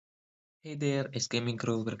Hey there, it's Gaming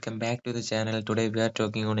Crew. Welcome back to the channel. Today we are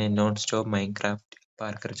talking on a non-stop Minecraft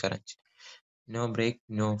parkour challenge. No break,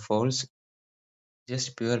 no falls,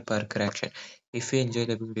 just pure parkour action. If you enjoy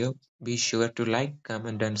the video, be sure to like,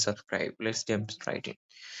 comment, and subscribe. Let's jump right in.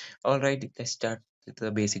 Alright, let's start with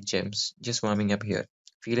the basic gems. Just warming up here.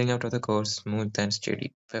 Feeling out of the course, smooth and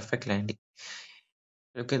steady. Perfect landing.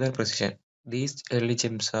 Look at the precision. These early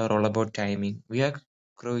gems are all about timing. We are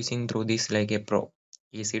cruising through this like a pro.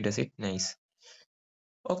 Easy does it? Nice.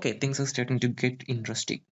 Okay, things are starting to get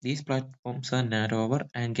interesting. These platforms are narrower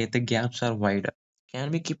and get the gaps are wider.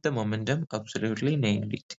 Can we keep the momentum? Absolutely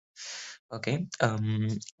nailed it. Okay.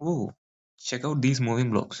 Oh, check out these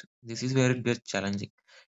moving blocks. This is where it gets challenging.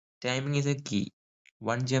 Timing is a key.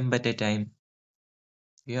 One jump at a time.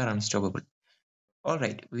 We are unstoppable. All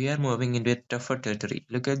right, we are moving into a tougher territory.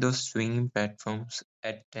 Look at those swinging platforms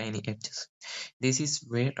at tiny edges. This is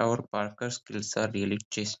where our parkour skills are really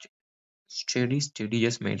tested. Steady, steady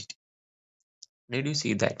just made it. Did you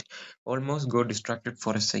see that? Almost got distracted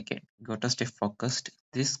for a second. Gotta stay focused.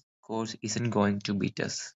 This course isn't going to beat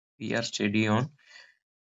us. We are steady on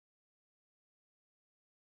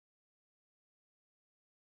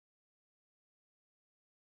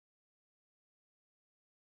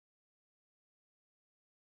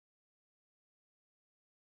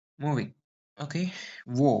moving. Okay.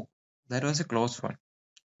 Whoa. That was a close one.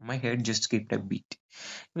 My head just skipped a beat.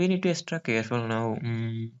 We need to extra careful now.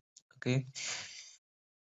 Okay.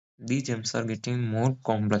 These jumps are getting more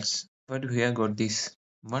complex. But we have got this.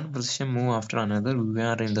 One precision move after another, we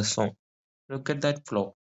are in the zone. Look at that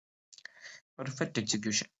flow. Perfect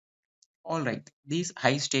execution. Alright, these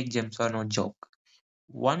high stake jumps are no joke.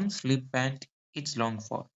 One slip and it's long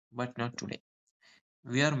for, but not today.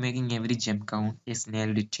 We are making every gem count. Yes,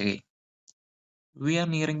 nailed it again. We are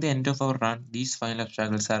nearing the end of our run. These final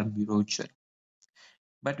struggles are brutal,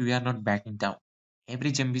 but we are not backing down.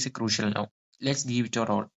 Every gem is crucial now. Let's give it our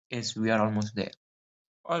all. Yes, we are almost there.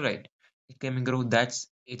 All right, it came and grow. That's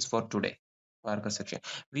it's for today. Parker section.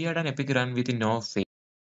 We had an epic run with no fail.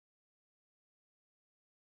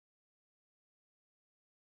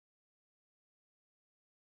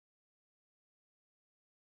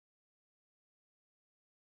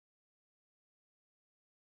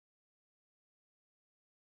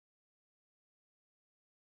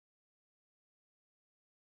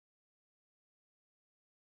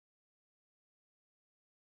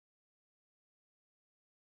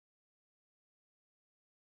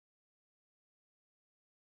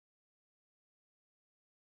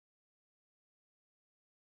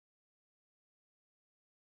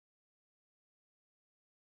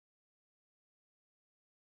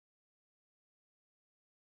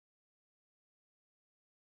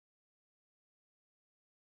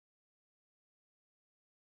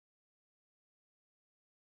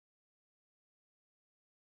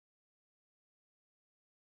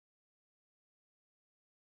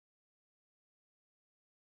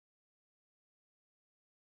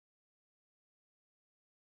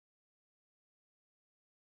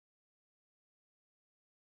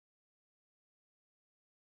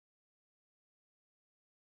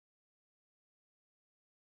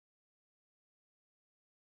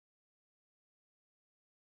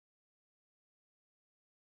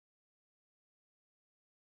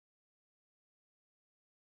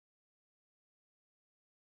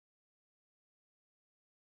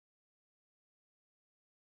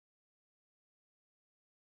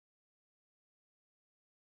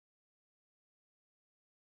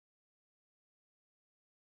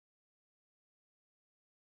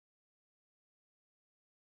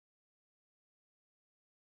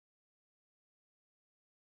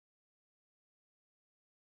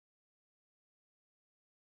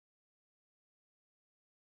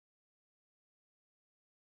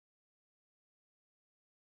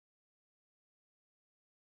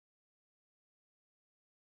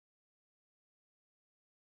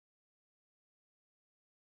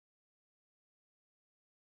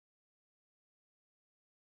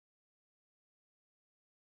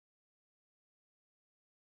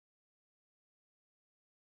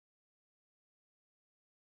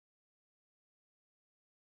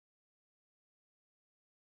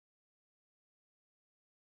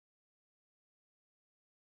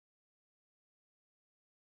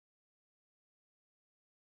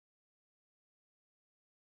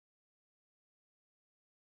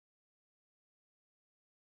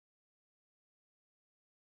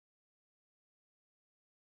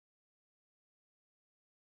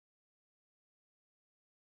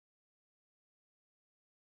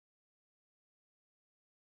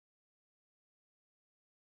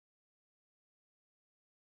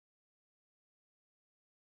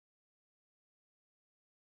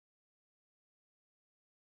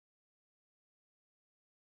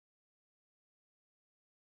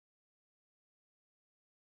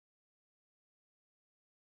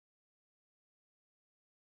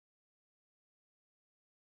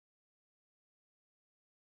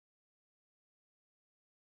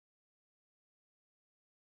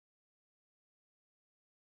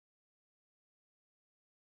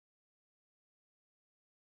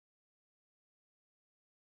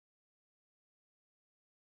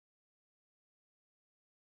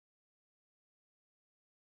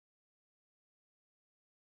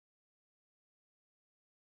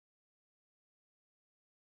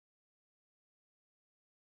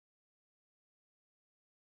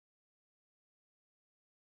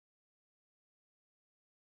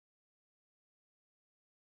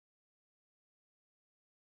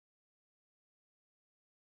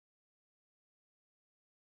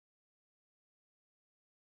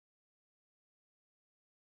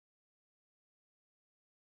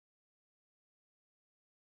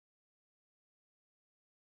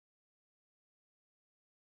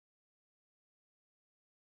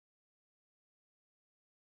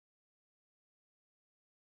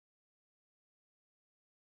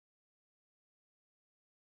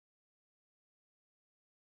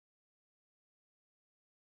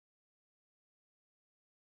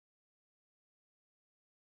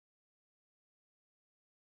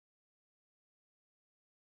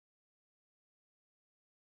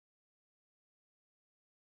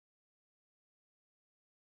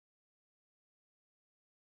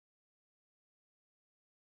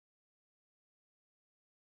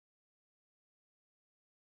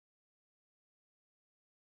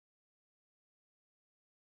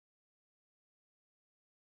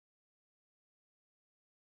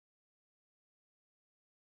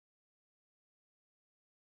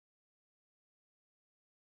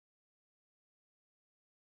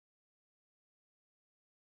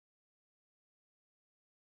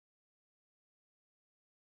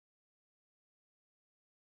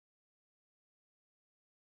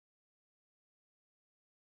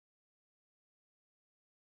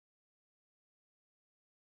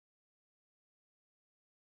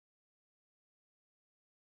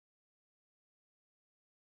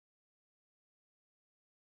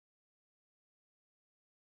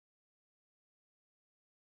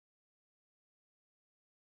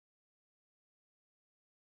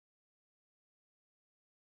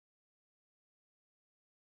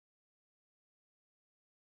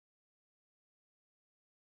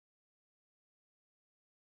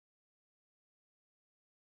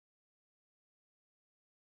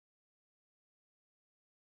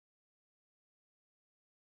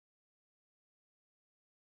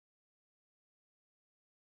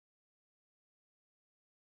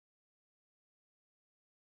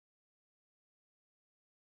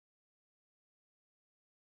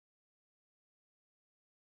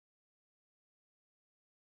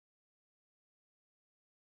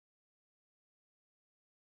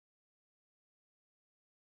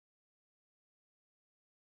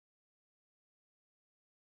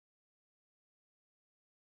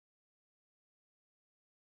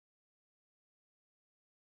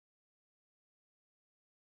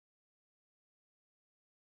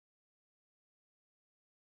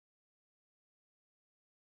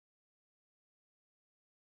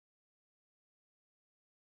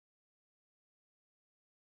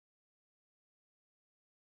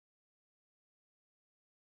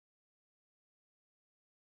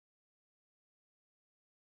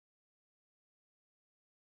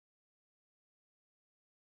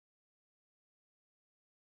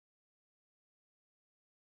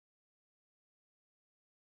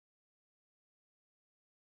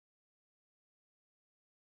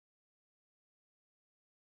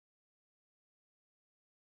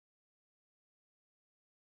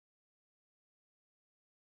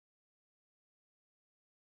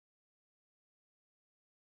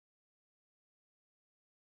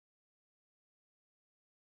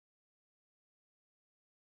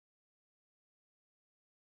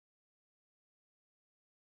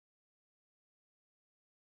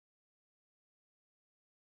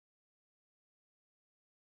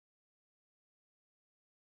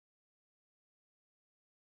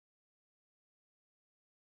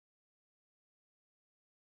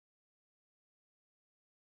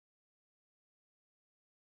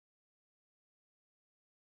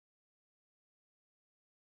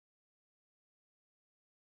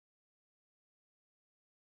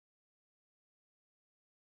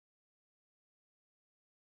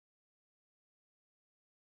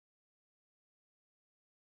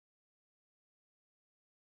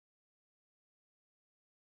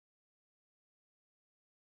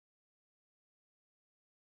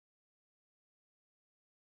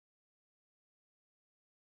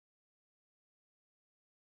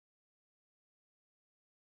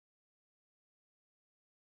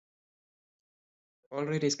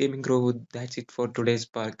 Alright, Escaping Grove, that's it for today's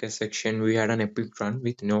podcast section. We had an epic run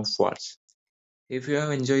with no falls. If you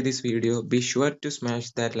have enjoyed this video, be sure to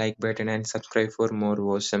smash that like button and subscribe for more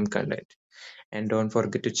awesome content. And don't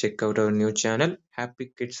forget to check out our new channel,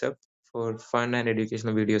 Happy Kids Up, for fun and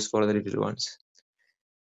educational videos for the little ones.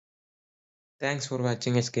 Thanks for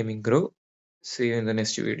watching Escaping Grove. See you in the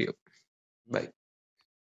next video. Bye.